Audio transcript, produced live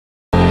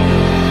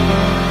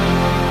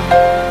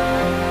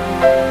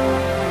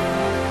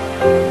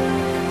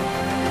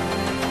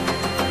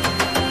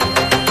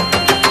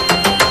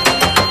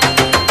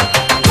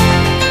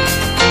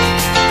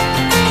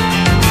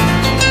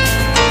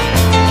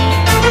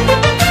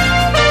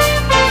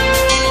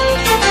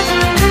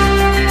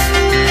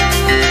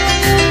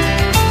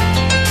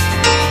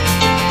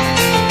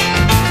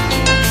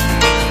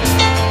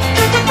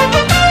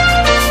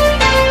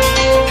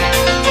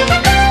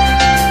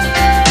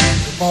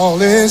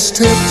is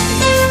tipped,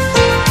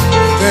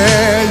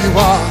 there you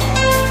are.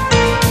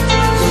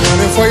 You're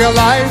running for your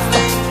life,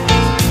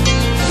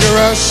 you're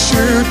a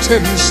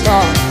shooting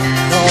star.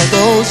 All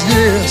those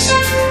years,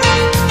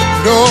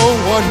 no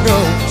one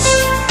knows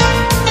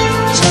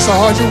just how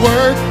hard you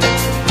worked,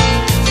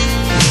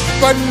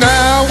 but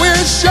now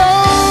it shows.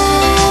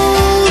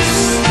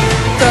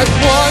 That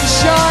one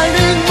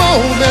shining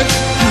moment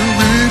you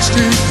reached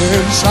deep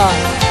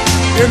inside.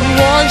 In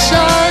one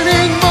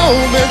shining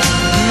moment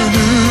you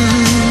knew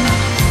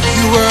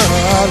you were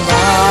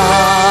alive.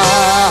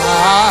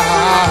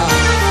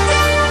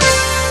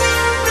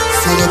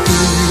 Feel the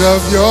beat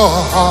of your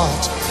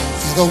heart,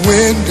 feel the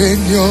wind in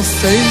your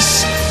face.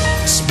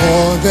 It's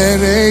more than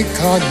a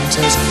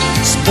contest,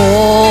 it's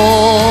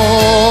more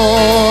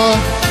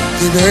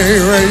than a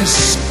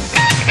race.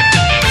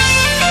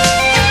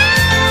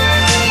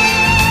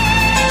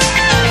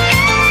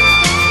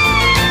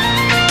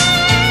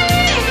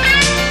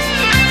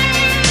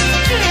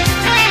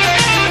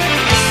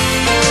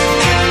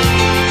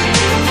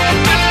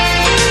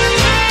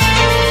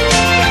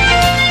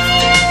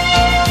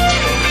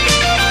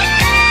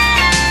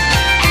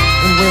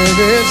 When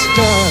it's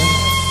done,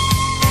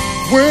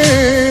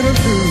 win or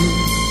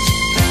lose,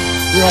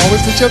 you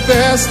always did your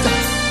best,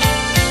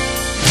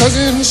 'cause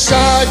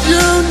inside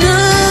you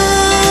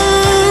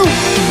knew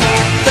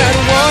that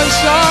one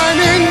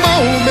shining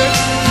moment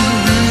you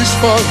reached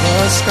for the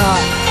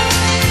sky.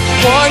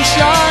 One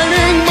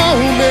shining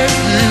moment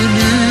you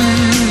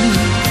knew.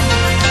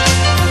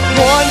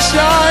 One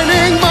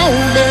shining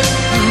moment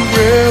you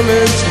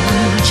willing to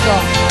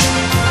try.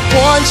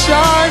 One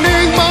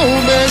shining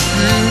moment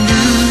you knew.